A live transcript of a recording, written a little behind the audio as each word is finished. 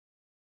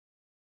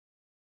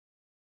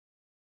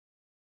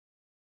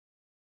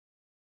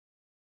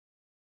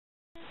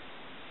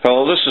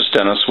Hello, this is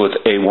Dennis with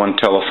A1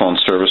 Telephone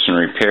Service and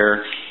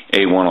Repair,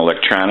 A1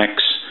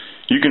 Electronics.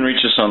 You can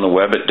reach us on the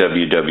web at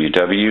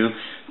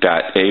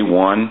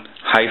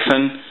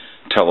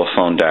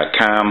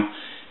www.a1-telephone.com,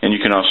 and you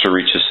can also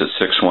reach us at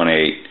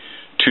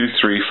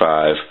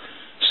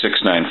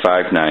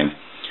 618-235-6959.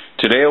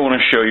 Today I want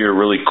to show you a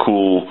really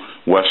cool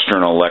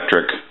Western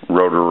Electric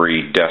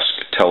rotary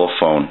desk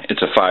telephone.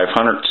 It's a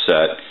 500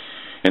 set,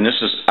 and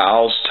this is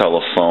Al's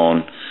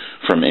telephone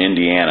from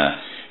Indiana.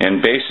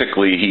 And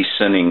basically he's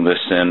sending this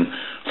in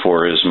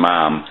for his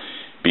mom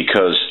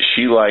because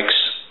she likes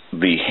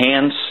the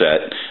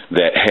handset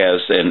that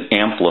has an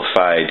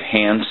amplified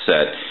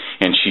handset,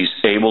 and she's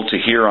able to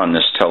hear on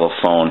this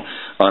telephone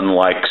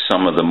unlike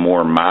some of the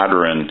more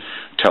modern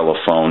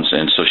telephones,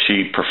 and so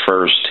she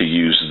prefers to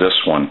use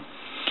this one.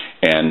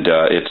 And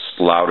it's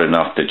loud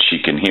enough that she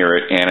can hear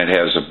it, and it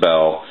has a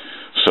bell,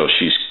 so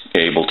she's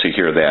able to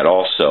hear that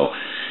also.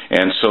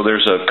 And so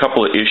there's a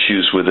couple of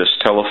issues with this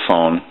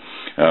telephone.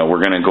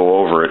 We're going to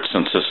go over it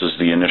since this is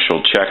the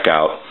initial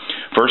checkout.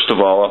 First of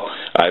all,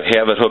 I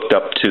have it hooked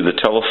up to the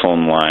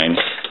telephone line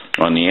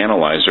on the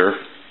analyzer,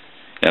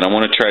 and I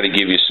want to try to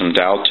give you some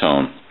dial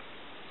tone.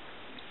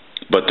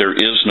 But there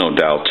is no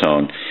dial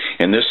tone.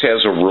 And this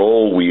has a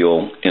roll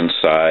wheel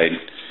inside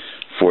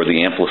for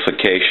the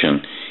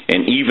amplification.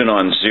 And even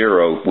on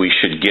 0, we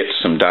should get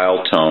some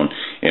dial tone.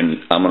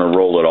 And I'm going to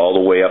roll it all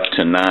the way up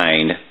to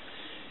 9,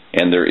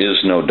 and there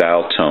is no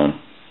dial tone.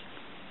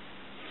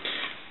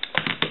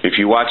 If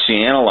you watch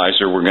the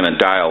analyzer, we're going to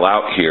dial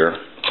out here,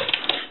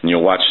 and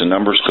you'll watch the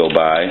numbers go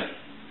by.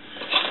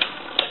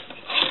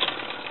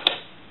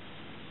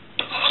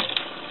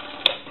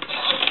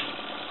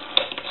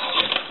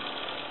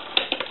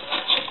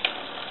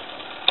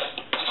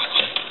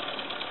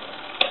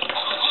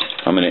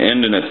 I'm going to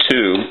end in a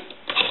 2,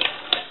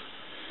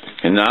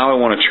 and now I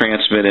want to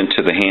transmit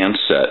into the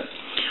handset.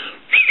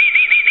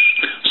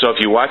 So if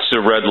you watch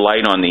the red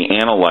light on the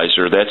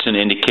analyzer, that's an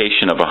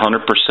indication of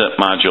 100%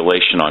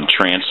 modulation on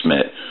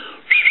transmit.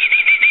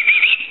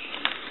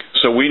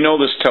 So we know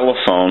this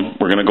telephone.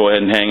 We're going to go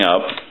ahead and hang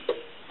up.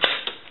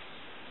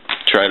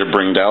 Try to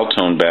bring dial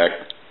tone back,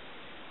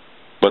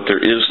 but there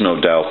is no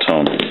dial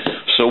tone.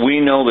 So we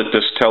know that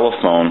this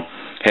telephone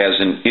has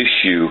an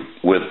issue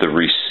with the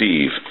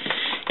receive.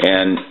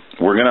 And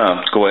we're going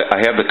to go ahead.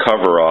 I have the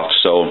cover off,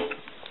 so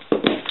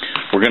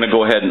we're going to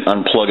go ahead and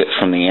unplug it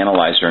from the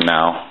analyzer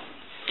now.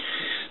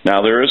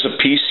 Now there is a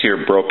piece here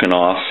broken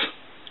off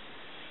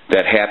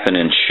that happened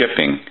in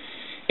shipping,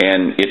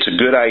 and it's a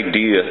good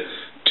idea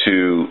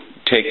to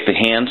take the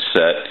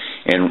handset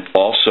and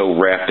also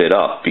wrap it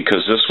up,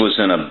 because this was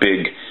in a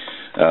big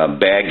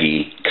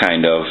baggie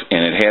kind of,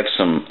 and it had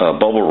some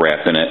bubble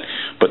wrap in it,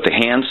 but the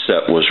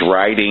handset was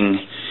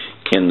riding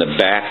in the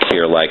back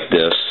here like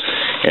this,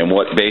 and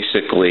what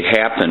basically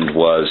happened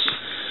was,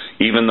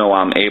 even though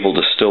I'm able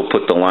to still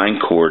put the line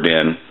cord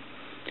in,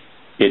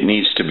 it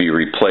needs to be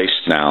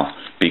replaced now,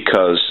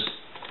 because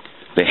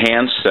the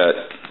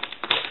handset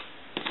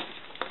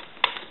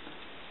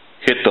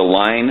hit the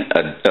line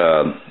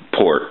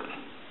port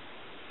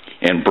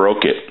and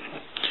broke it.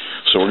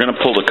 So we're going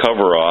to pull the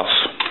cover off,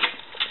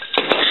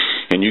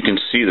 and you can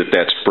see that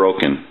that's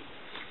broken.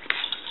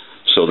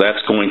 So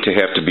that's going to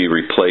have to be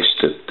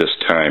replaced at this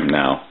time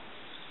now.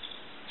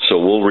 So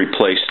we'll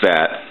replace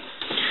that.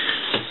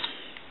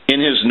 In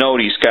his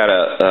note, he's got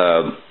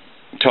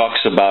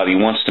talks about he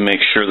wants to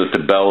make sure that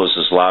the bell is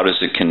as loud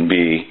as it can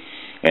be.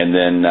 And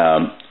then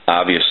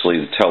obviously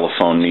the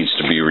telephone needs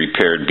to be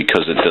repaired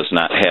because it does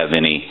not have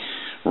any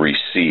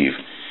receive.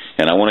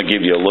 And I want to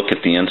give you a look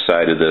at the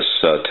inside of this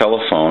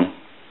telephone.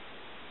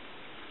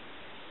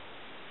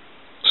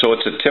 So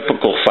it's a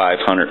typical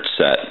 500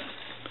 set.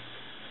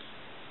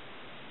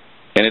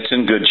 And it's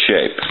in good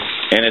shape.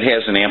 And it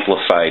has an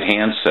amplified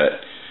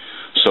handset.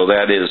 So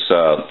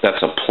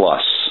that's a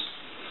plus.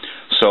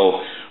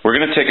 So we're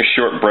going to take a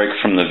short break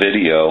from the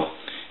video,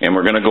 and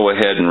we're going to go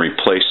ahead and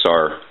replace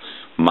our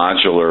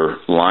modular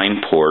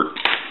line port,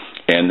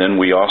 and then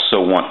we also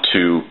want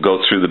to go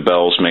through the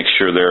bells, make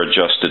sure they're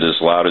adjusted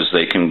as loud as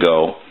they can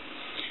go,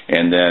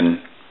 and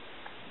then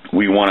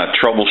we want to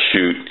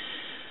troubleshoot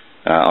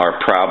our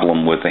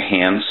problem with the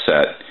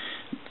handset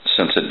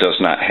since it does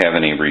not have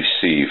any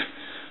receive.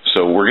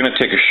 So we're going to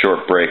take a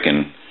short break,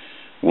 and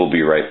we'll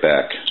be right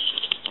back.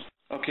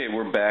 Okay,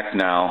 we're back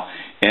now,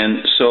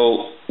 and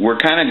so we're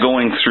kind of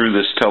going through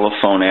this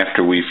telephone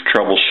after we've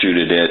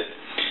troubleshooted it.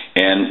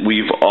 And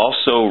we've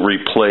also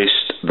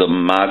replaced the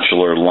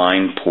modular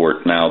line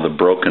port now, the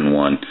broken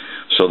one.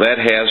 So that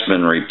has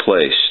been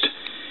replaced.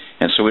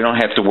 And so we don't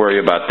have to worry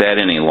about that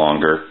any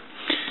longer.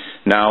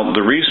 Now,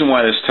 the reason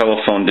why this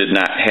telephone did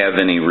not have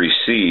any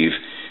receive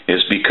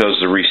is because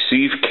the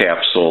receive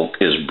capsule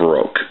is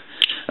broke.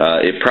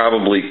 It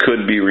probably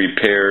could be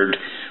repaired,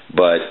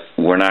 but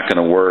we're not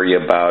going to worry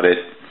about it,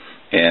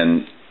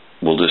 and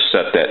we'll just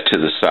set that to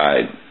the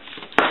side,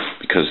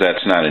 because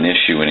that's not an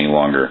issue any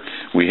longer.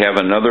 We have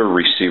another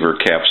receiver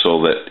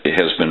capsule that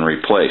has been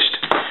replaced.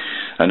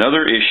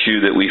 Another issue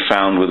that we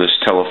found with this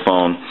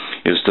telephone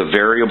is the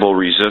variable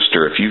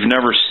resistor. If you've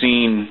never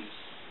seen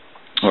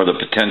or the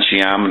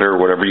potentiometer,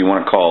 whatever you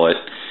want to call it.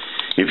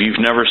 If you've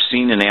never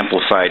seen an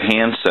amplified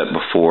handset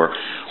before,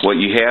 what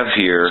you have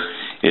here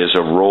is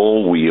a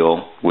roll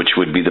wheel, which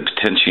would be the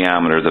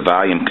potentiometer, the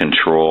volume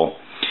control,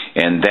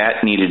 and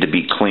that needed to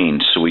be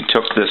cleaned. So we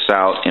took this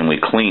out and we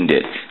cleaned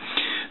it.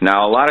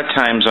 Now, a lot of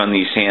times on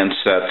these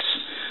handsets,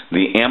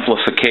 the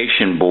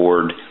amplification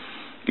board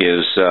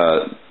is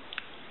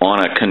on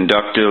a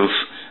conductive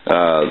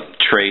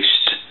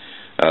traced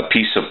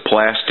piece of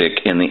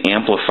plastic, and the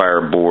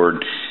amplifier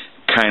board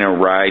kind of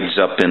rides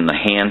up in the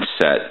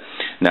handset.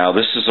 Now,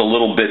 this is a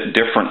little bit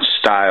different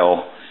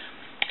style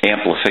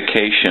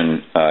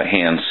amplification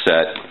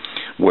handset,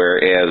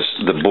 whereas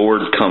the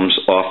board comes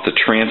off the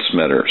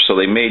transmitter. So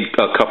they made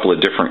a couple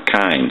of different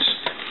kinds.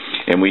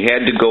 And we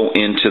had to go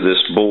into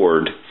this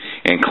board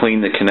and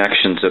clean the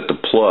connections at the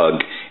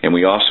plug, and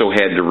we also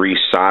had to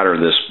resolder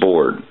this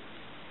board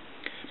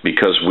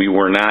because we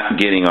were not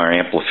getting our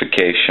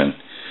amplification.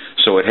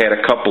 So it had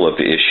a couple of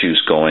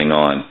issues going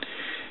on.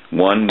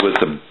 One with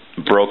the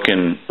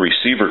broken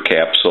receiver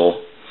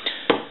capsule,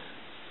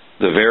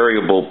 the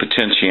variable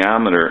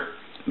potentiometer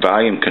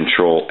volume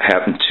control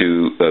happened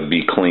to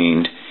be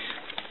cleaned,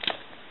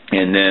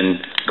 and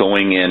then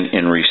going in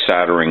and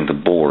resoldering the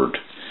board.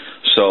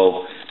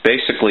 So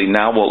basically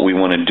now what we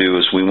want to do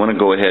is we want to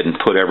go ahead and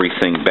put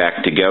everything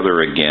back together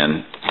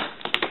again.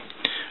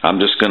 I'm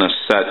just going to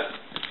set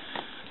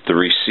the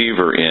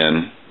receiver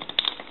in,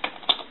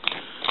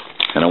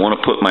 and I want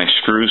to put my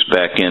screws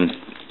back in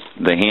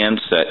the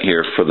handset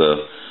here for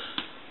the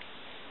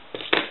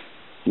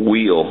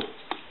wheel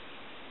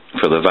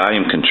for the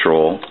volume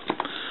control.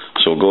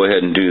 So we'll go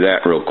ahead and do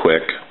that real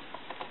quick.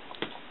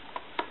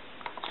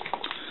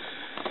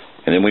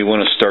 And then we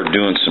want to start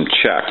doing some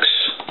checks,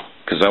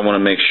 because I want to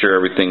make sure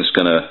everything's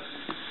going to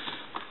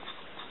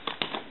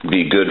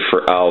be good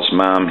for Al's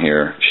mom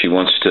here. She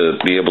wants to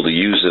be able to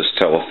use this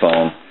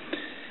telephone,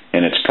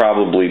 and it's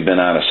probably been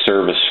out of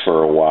service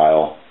for a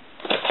while.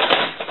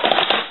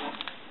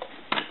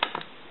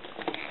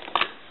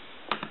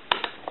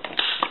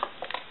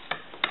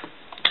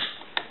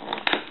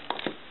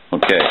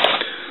 Okay,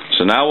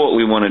 so now what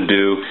we want to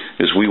do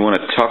is we want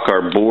to tuck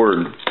our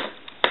board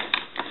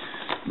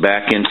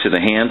back into the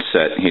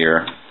handset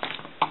here,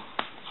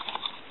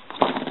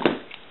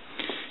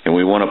 and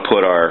we want to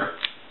put our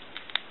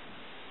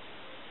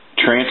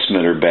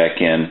transmitter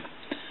back in.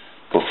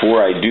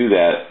 Before I do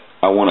that,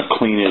 I want to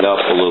clean it up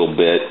a little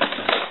bit.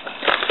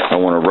 I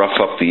want to rough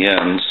up the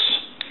ends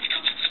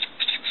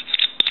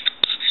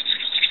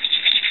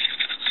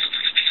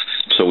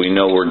so we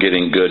know we're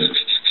getting good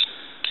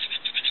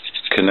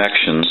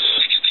connections.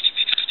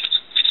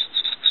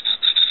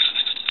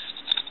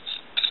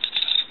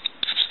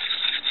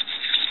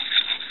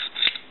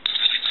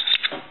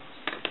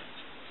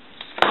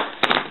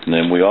 And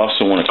then we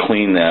also want to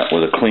clean that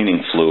with a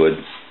cleaning fluid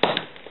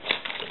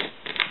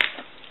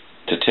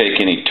to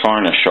take any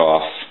tarnish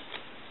off.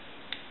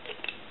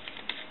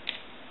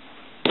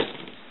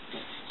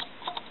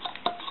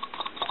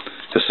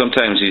 Because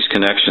sometimes these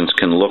connections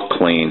can look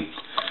clean,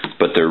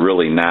 but they're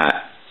really not.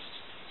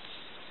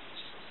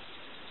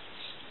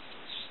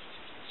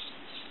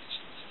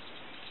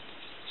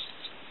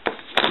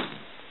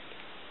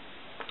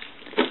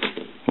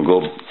 We'll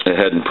go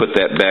ahead and put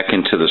that back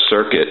into the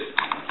circuit.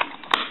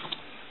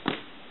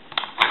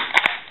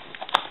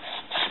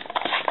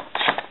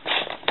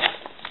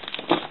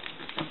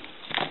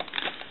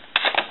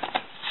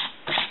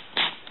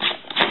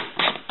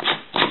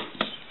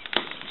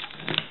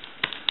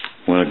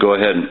 We're going to go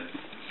ahead and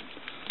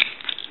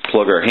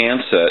plug our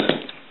handset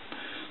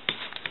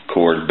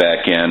cord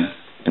back in,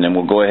 and then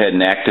we'll go ahead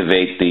and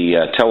activate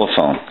the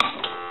telephone.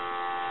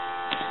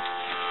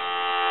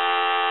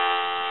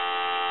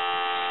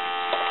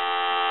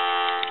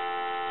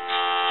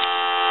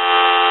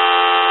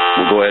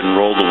 We'll go ahead and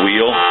roll the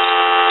wheel.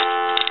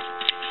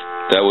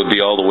 That would be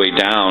all the way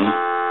down,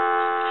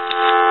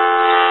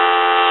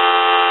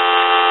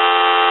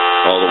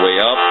 all the way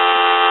up,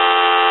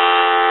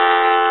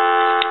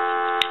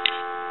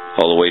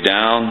 all the way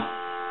down,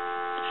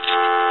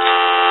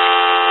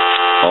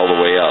 all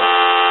the way up.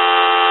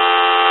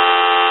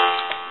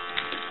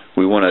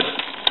 We want to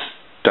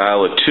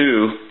dial a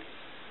 2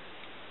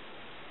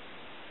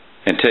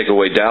 and take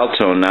away dial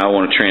tone. Now I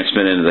want to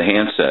transmit into the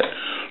handset.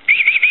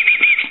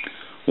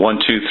 1,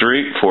 2,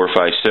 3, 4,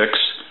 5, 6.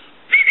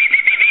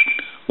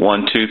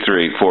 1, 2,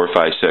 3, 4,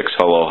 5, 6.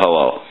 Hello,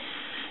 hello.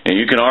 And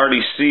you can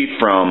already see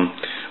from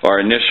our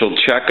initial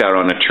checkout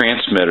on the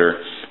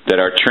transmitter that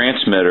our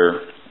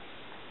transmitter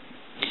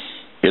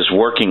is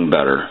working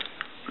better.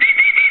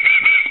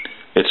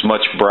 It's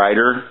much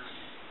brighter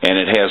and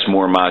it has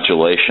more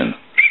modulation.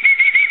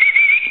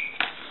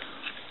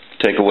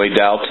 Take away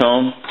dial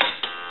tone.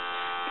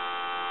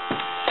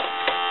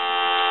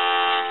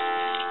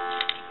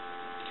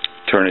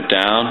 Turn it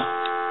down.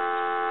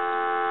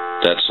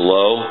 That's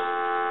low,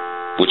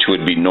 which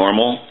would be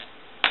normal.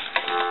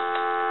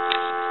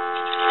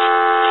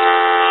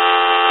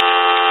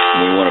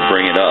 And we want to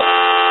bring it up.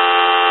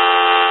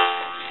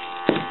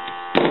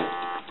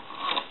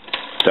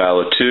 Dial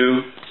a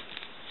 2.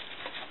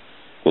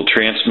 We'll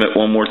transmit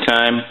one more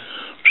time.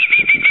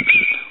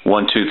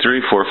 1, 2,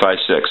 3, 4, 5,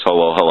 6.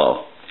 Hello,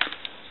 hello.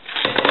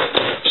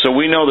 So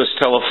we know this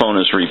telephone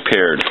is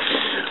repaired,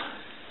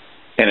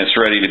 and it's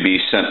ready to be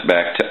sent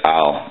back to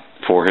Al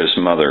for his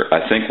mother.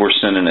 I think we're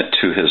sending it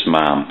to his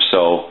mom.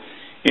 So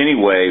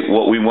anyway,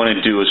 what we want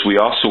to do is we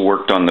also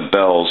worked on the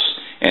bells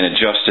and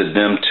adjusted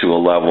them to a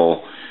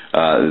level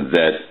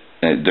that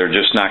they're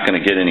just not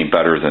going to get any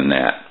better than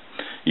that.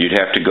 You'd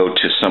have to go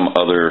to some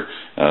other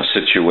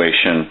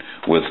situation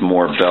with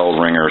more bell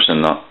ringers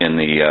in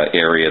the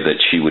area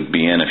that she would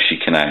be in if she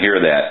cannot hear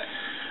that.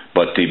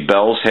 But the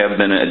bells have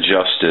been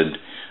adjusted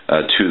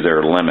to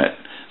their limit.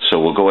 So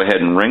we'll go ahead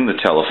and ring the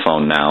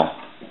telephone now.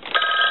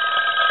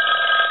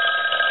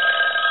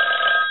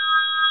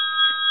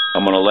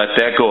 I'm going to let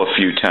that go a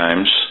few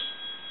times.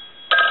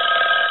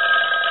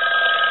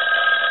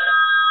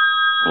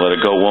 Let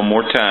it go one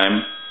more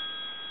time.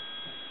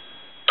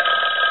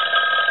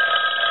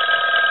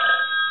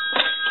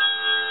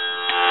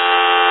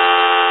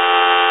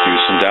 Do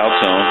some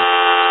dial tone.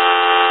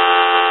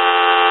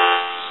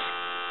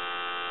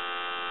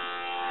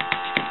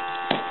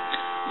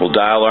 We'll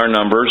dial our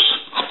numbers.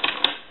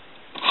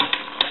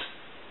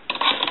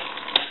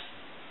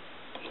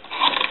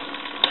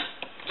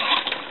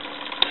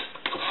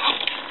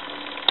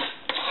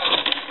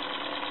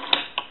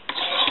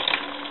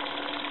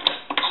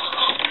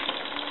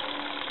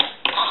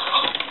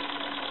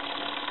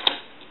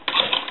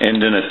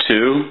 End in a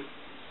 2.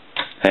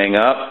 Hang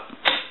up.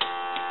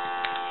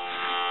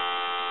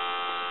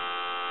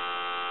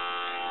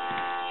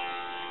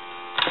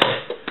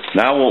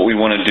 Now what we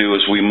want to do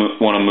is we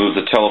want to move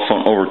the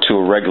telephone over to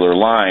a regular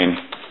line,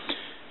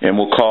 and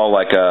we'll call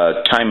like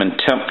a time and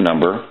temp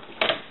number.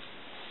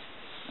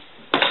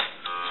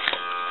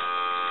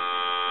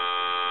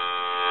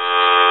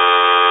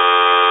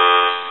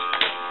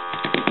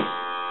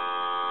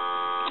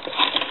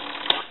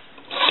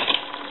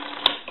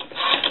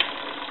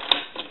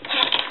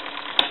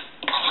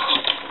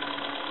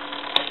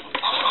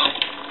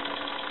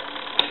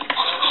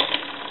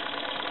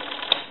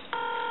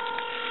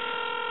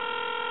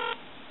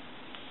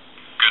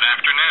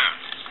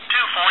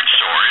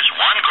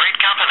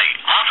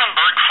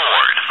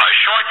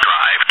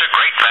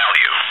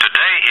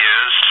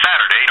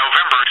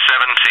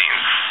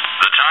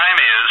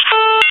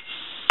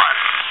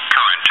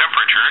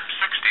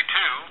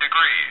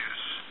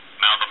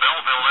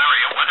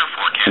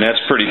 And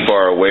that's pretty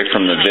far away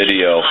from the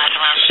video,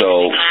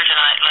 so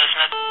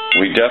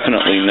we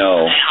definitely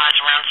know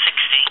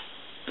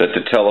that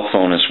the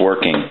telephone is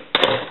working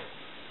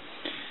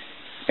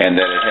and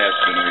that it has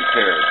been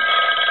repaired.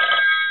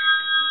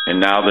 And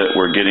now that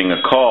we're getting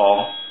a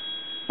call,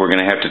 we're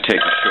going to have to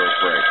take a short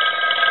break.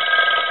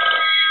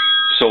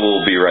 So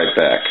we'll be right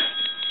back.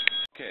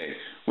 Okay,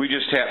 we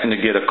just happened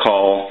to get a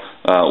call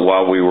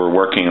while we were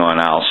working on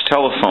Al's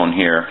telephone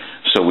here,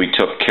 so we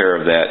took care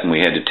of that and we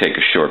had to take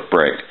a short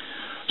break.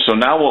 So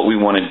now what we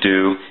want to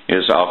do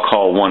is I'll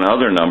call one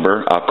other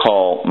number. I'll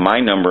call my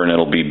number and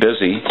it'll be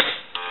busy.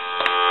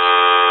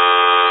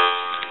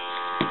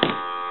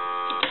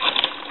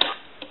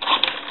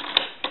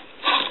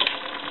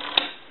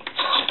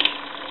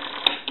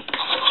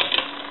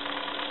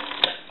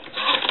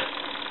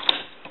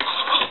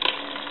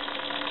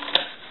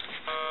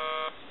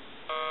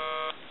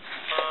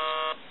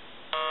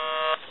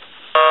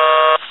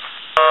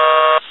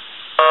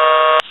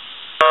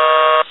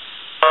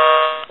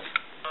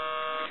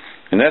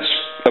 And that's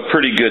a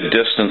pretty good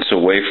distance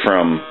away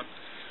from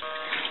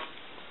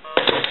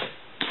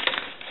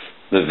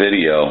the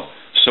video.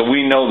 So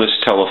we know this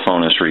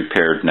telephone is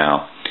repaired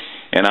now.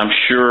 And I'm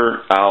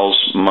sure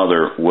Al's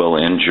mother will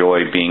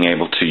enjoy being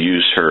able to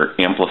use her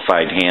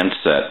amplified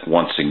handset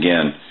once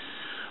again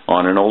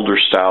on an older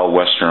style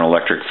Western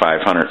Electric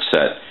 500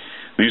 set.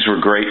 These were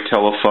great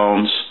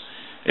telephones.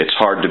 It's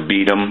hard to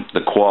beat them.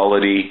 The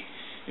quality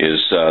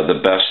is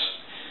the best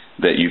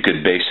that you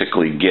could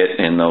basically get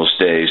in those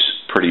days,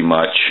 pretty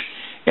much,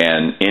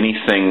 and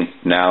anything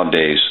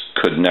nowadays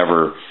could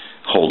never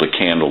hold a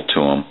candle to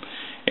them.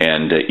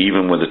 And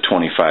even with the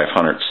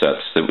 2500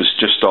 sets, it was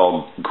just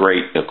all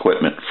great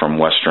equipment from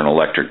Western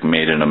Electric,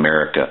 made in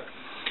America.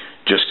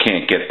 Just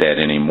can't get that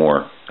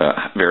anymore.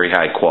 Very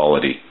high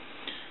quality.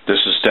 This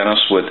is Dennis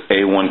with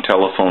A1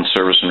 Telephone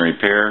Service and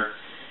Repair,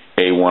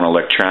 A1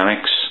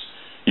 Electronics.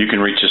 You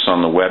can reach us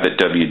on the web at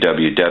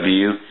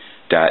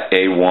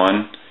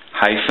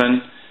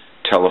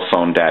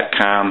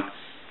www.a1-telephone.com,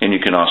 and you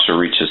can also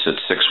reach us at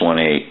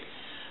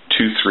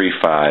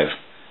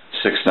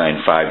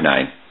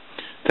 618-235-6959.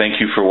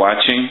 Thank you for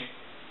watching,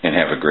 and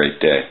have a great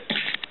day.